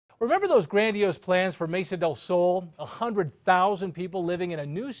Remember those grandiose plans for Mesa del Sol? 100,000 people living in a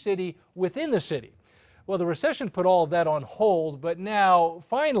new city within the city. Well, the recession put all of that on hold, but now,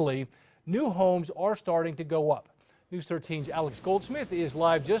 finally, new homes are starting to go up. News 13's Alex Goldsmith is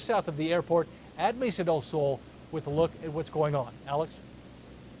live just south of the airport at Mesa del Sol with a look at what's going on. Alex?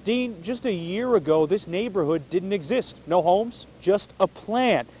 Dean, just a year ago, this neighborhood didn't exist. No homes, just a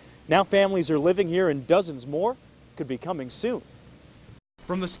plan. Now families are living here and dozens more could be coming soon.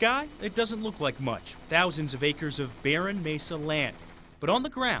 From the sky, it doesn't look like much. Thousands of acres of barren mesa land. But on the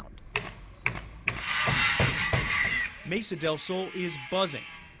ground, Mesa del Sol is buzzing.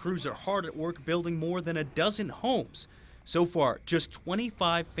 Crews are hard at work building more than a dozen homes. So far, just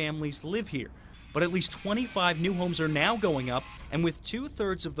 25 families live here. But at least 25 new homes are now going up, and with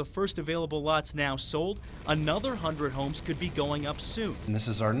 2/3 of the first available lots now sold, another 100 homes could be going up soon. And this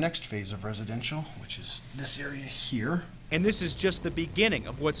is our next phase of residential, which is this area here. And this is just the beginning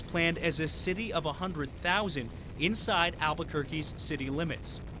of what's planned as a city of 100,000 inside Albuquerque's city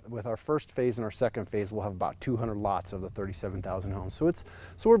limits. With our first phase and our second phase, we'll have about 200 lots of the 37,000 homes.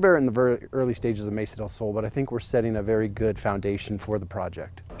 So we're very in the very early stages of Mesa del Sol, but I think we're setting a very good foundation for the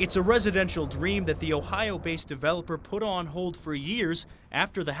project. It's a residential dream that the Ohio-based developer put on hold for years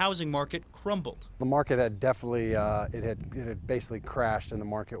after the housing market crumbled. The market had definitely, it had basically crashed, and the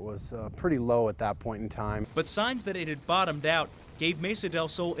market was pretty low at that point in time. But signs that it had bottomed out gave Mesa del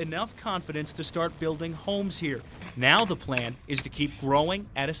Sol enough confidence to start building homes here. Now the plan is to keep growing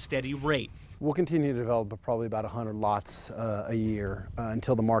at a steady rate. We'll continue to develop probably about 100 lots a year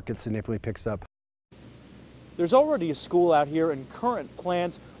until the market significantly picks up. There's already a school out here, and current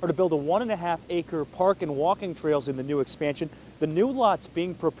plans are to build a 1.5-acre park and walking trails in the new expansion. The new lots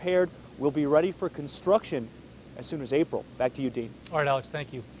being prepared will be ready for construction as soon as April. Back to you, Dean. All right, Alex,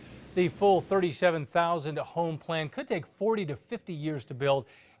 thank you. The full 37,000 home plan could take 40 to 50 years to build,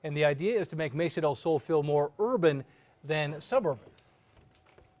 and the idea is to make Mesa del Sol feel more urban than suburban.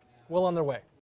 Well on their way.